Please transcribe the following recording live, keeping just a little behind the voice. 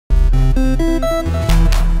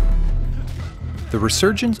The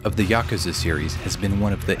resurgence of the Yakuza series has been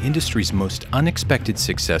one of the industry's most unexpected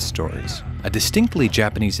success stories. A distinctly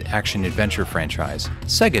Japanese action-adventure franchise,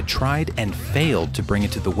 Sega tried and failed to bring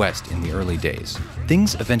it to the West in the early days.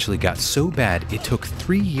 Things eventually got so bad it took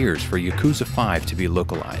 3 years for Yakuza 5 to be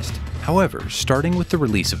localized. However, starting with the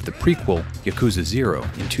release of the prequel, Yakuza 0,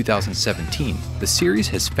 in 2017, the series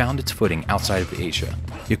has found its footing outside of Asia.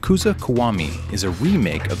 Yakuza Kiwami is a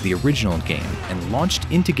remake of the original game and launched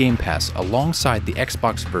into Game Pass alongside the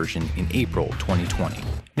Xbox version in April 2020.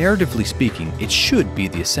 Narratively speaking, it should be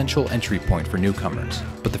the essential entry point for newcomers,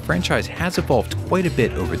 but the franchise has evolved quite a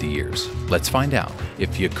bit over the years. Let's find out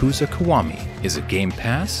if Yakuza Kiwami is a Game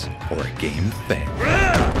Pass or a game fail.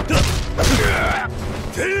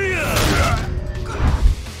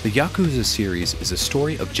 The Yakuza series is a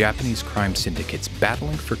story of Japanese crime syndicates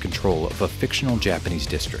battling for control of a fictional Japanese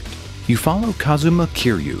district. You follow Kazuma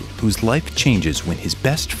Kiryu, whose life changes when his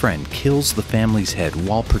best friend kills the family's head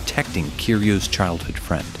while protecting Kiryu's childhood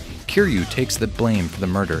friend. Kiryu takes the blame for the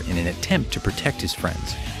murder in an attempt to protect his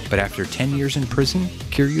friends, but after 10 years in prison,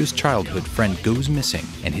 Kiryu's childhood friend goes missing,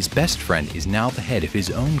 and his best friend is now the head of his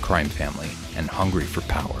own crime family and hungry for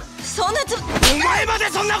power.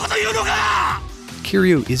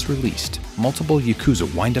 Kiryu is released, multiple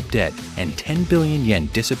Yakuza wind up dead, and 10 billion yen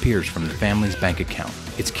disappears from the family's bank account.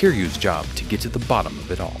 It's Kiryu's job to get to the bottom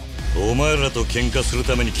of it all.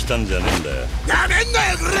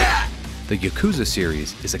 The Yakuza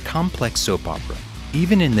series is a complex soap opera.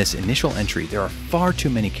 Even in this initial entry, there are far too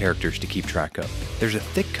many characters to keep track of. There's a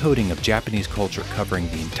thick coating of Japanese culture covering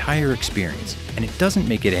the entire experience, and it doesn't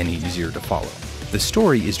make it any easier to follow. The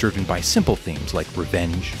story is driven by simple themes like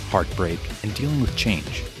revenge, heartbreak, and dealing with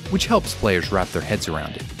change, which helps players wrap their heads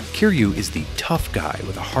around it. Kiryu is the tough guy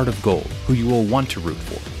with a heart of gold who you will want to root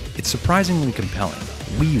for. It's surprisingly compelling.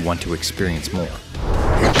 We want to experience more.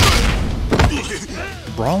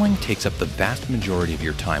 Brawling takes up the vast majority of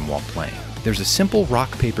your time while playing. There's a simple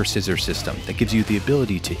rock, paper, scissors system that gives you the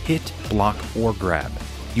ability to hit, block, or grab.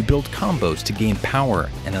 You build combos to gain power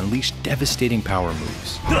and unleash devastating power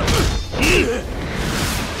moves.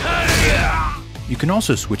 You can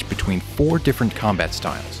also switch between 4 different combat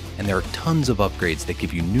styles, and there are tons of upgrades that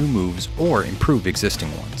give you new moves or improve existing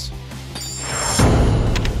ones.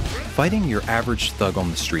 Fighting your average thug on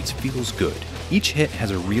the streets feels good. Each hit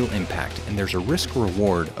has a real impact, and there's a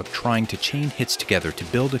risk-reward of trying to chain hits together to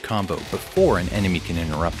build a combo before an enemy can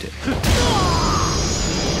interrupt it.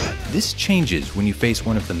 This changes when you face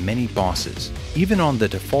one of the many bosses. Even on the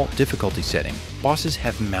default difficulty setting, bosses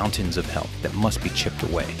have mountains of health that must be chipped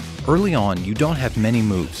away. Early on, you don't have many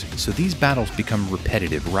moves, so these battles become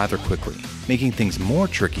repetitive rather quickly. Making things more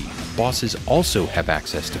tricky, bosses also have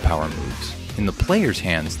access to power moves. In the player's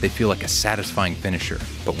hands, they feel like a satisfying finisher,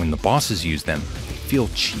 but when the bosses use them, they feel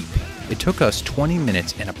cheap. It took us 20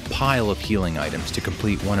 minutes and a pile of healing items to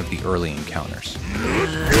complete one of the early encounters.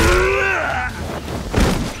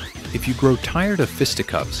 If you grow tired of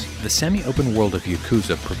fisticuffs, the semi-open world of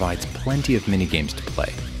Yakuza provides plenty of minigames to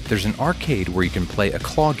play. There's an arcade where you can play a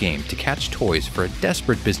claw game to catch toys for a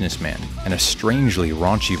desperate businessman, and a strangely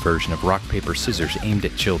raunchy version of rock, paper, scissors aimed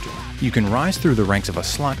at children. You can rise through the ranks of a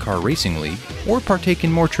slot car racing league, or partake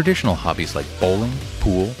in more traditional hobbies like bowling,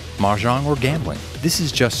 pool, mahjong, or gambling. This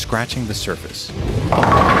is just scratching the surface.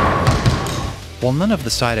 While none of the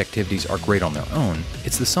side activities are great on their own,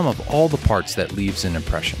 it's the sum of all the parts that leaves an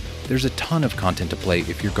impression. There's a ton of content to play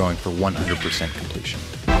if you're going for 100% completion.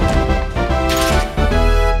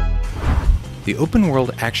 The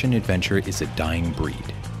open-world action-adventure is a dying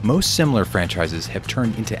breed. Most similar franchises have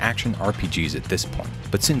turned into action RPGs at this point,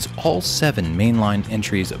 but since all 7 mainline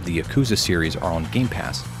entries of the Yakuza series are on Game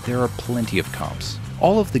Pass, there are plenty of comps.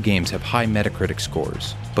 All of the games have high Metacritic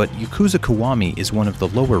scores, but Yakuza Kiwami is one of the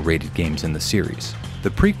lower-rated games in the series. The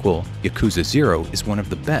prequel, Yakuza 0, is one of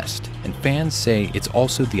the best, and fans say it's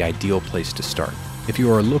also the ideal place to start. If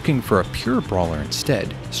you are looking for a pure brawler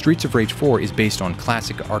instead, Streets of Rage 4 is based on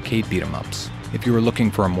classic arcade beat-em-ups. If you are looking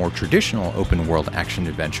for a more traditional open-world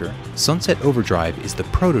action-adventure, Sunset Overdrive is the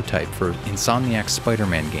prototype for Insomniac's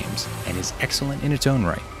Spider-Man games, and is excellent in its own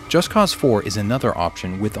right. Just Cause 4 is another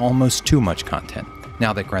option with almost too much content.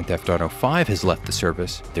 Now that Grand Theft Auto 5 has left the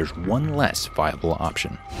service, there's one less viable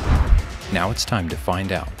option. Now it's time to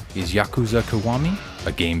find out, is Yakuza Kiwami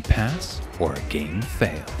a game pass or a game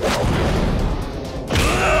fail?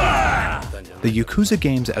 The Yakuza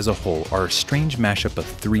games as a whole are a strange mashup of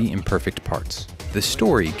 3 imperfect parts. The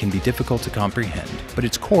story can be difficult to comprehend, but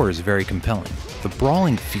its core is very compelling. The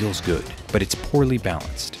brawling feels good, but it's poorly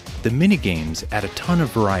balanced. The minigames add a ton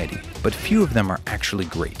of variety, but few of them are actually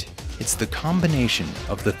great. It's the combination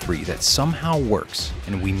of the three that somehow works,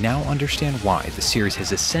 and we now understand why the series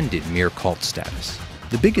has ascended mere cult status.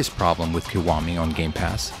 The biggest problem with Kiwami on Game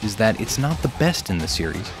Pass is that it's not the best in the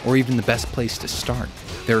series, or even the best place to start.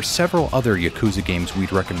 There are several other Yakuza games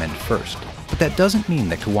we'd recommend first, but that doesn't mean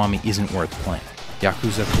that Kiwami isn't worth playing.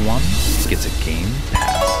 Yakuza Kiwami gets a Game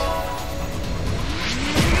Pass.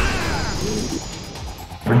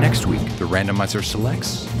 For next week, the randomizer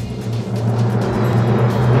selects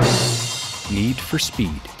Need for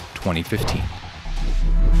Speed 2015.